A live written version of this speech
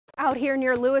Out here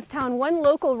near Lewistown, one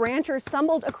local rancher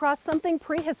stumbled across something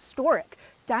prehistoric,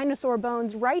 dinosaur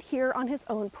bones right here on his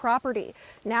own property.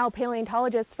 Now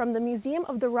paleontologists from the Museum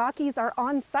of the Rockies are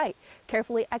on site,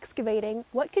 carefully excavating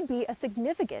what could be a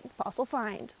significant fossil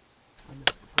find.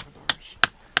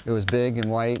 It was big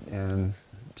and white and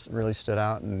really stood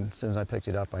out, and as soon as I picked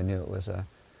it up, I knew it was a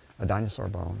dinosaur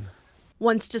bone.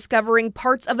 Once discovering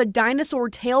parts of a dinosaur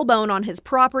tailbone on his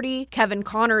property, Kevin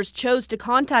Connors chose to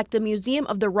contact the Museum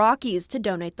of the Rockies to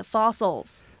donate the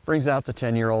fossils. Brings out the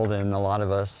 10-year-old in a lot of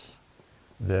us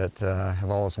that have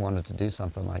always wanted to do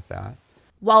something like that.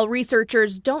 While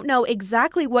researchers don't know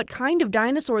exactly what kind of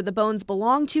dinosaur the bones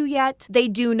belong to yet, they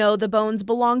do know the bones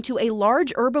belong to a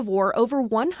large herbivore over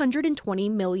 120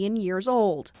 million years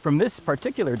old. From this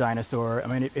particular dinosaur, I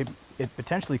mean, it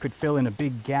potentially could fill in a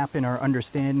big gap in our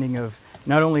understanding of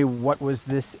not only what was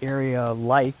this area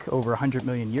like over 100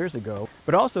 million years ago,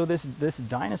 but also this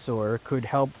dinosaur could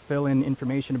help fill in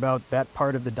information about that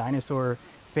part of the dinosaur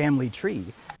family tree.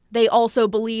 They also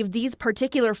believe these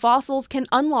particular fossils can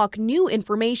unlock new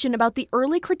information about the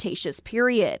early Cretaceous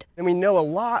period. And we know a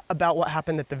lot about what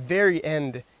happened at the very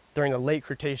end during the late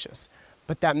Cretaceous.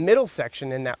 But that middle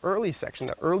section and that early section,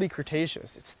 the early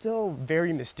Cretaceous, it's still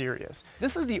very mysterious.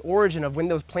 This is the origin of when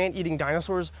those plant-eating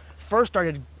dinosaurs first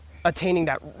started attaining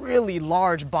that really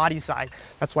large body size.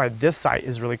 That's why this site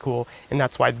is really cool, and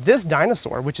that's why this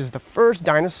dinosaur, which is the first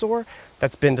dinosaur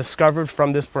that's been discovered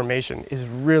from this formation, is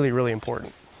really, really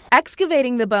important.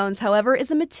 Excavating the bones, however, is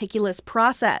a meticulous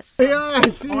process. Yeah, I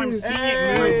see. I'm seeing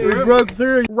it. We broke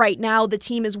through. Right now, the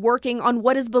team is working on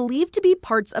what is believed to be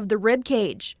parts of the rib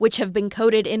cage, which have been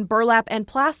coated in burlap and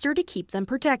plaster to keep them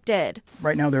protected.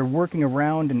 Right now they're working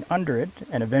around and under it,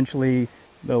 and eventually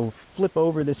they'll flip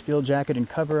over this field jacket and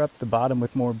cover up the bottom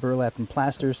with more burlap and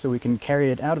plaster so we can carry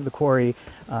it out of the quarry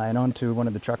and onto one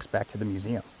of the trucks back to the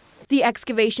museum. The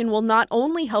excavation will not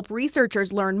only help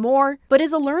researchers learn more, but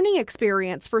is a learning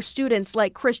experience for students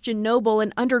like Christian Noble,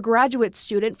 an undergraduate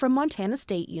student from Montana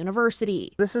State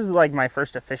University. This is like my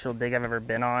first official dig I've ever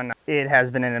been on. It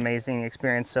has been an amazing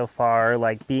experience so far,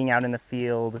 like being out in the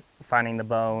field, finding the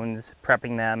bones,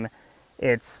 prepping them.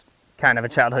 It's kind of a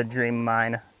childhood dream of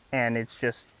mine, and it's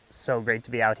just so great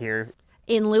to be out here.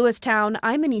 In Lewistown,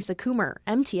 I'm Anissa Coomer,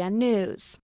 MTN News.